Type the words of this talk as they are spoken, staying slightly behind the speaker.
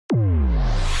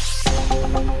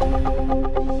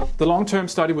The long-term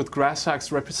study with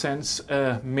GRAZAX represents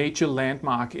a major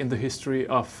landmark in the history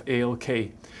of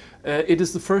ALK. It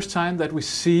is the first time that we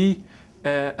see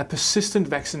a persistent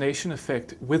vaccination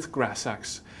effect with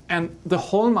GRAZAX. And the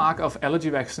hallmark of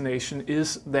allergy vaccination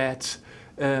is that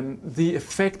the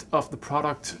effect of the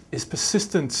product is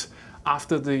persistent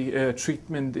after the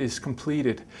treatment is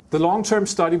completed. The long-term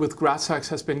study with GRAZAX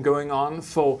has been going on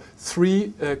for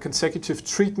 3 consecutive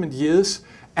treatment years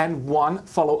and 1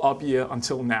 follow-up year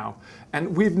until now.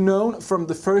 And we've known from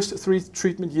the first 3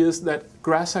 treatment years that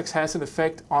GRAZAX has an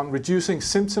effect on reducing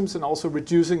symptoms and also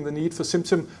reducing the need for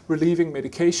symptom-relieving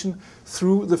medication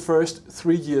through the first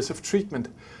 3 years of treatment.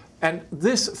 And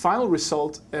this final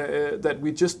result that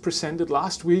we just presented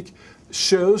last week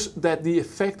shows that the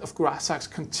effect of GRAZAX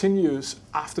continues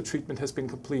after treatment has been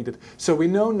completed. So we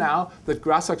know now that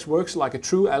GRAZAX works like a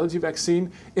true allergy vaccine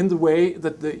in the way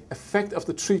that the effect of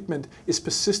the treatment is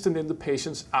persistent in the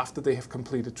patients after they have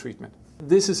completed treatment.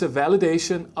 This is a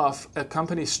validation of a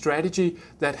company's strategy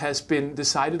that has been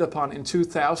decided upon in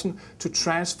 2000 to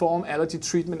transform allergy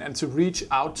treatment and to reach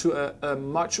out to a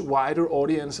much wider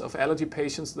audience of allergy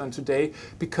patients than today,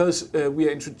 because we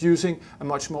are introducing a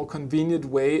much more convenient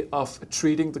way of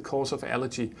treating the cause of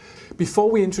allergy. Before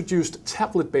we introduced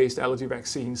tablet-based allergy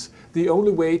vaccines, the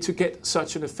only way to get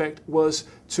such an effect was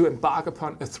to embark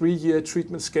upon a 3-year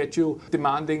treatment schedule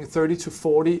demanding 30 to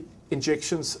 40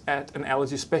 injections at an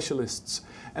allergy specialist.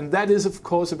 And that is, of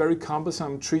course, a very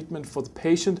cumbersome treatment for the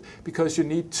patient, because you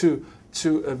need to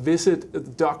visit the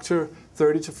doctor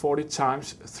 30 to 40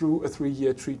 times through a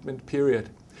 3-year treatment period.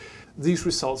 These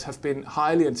results have been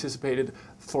highly anticipated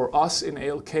for us in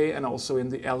ALK and also in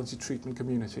the allergy treatment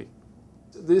community.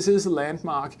 This is a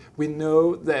landmark. We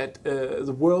know that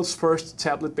the world's first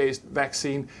tablet-based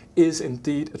vaccine is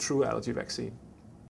indeed a true allergy vaccine.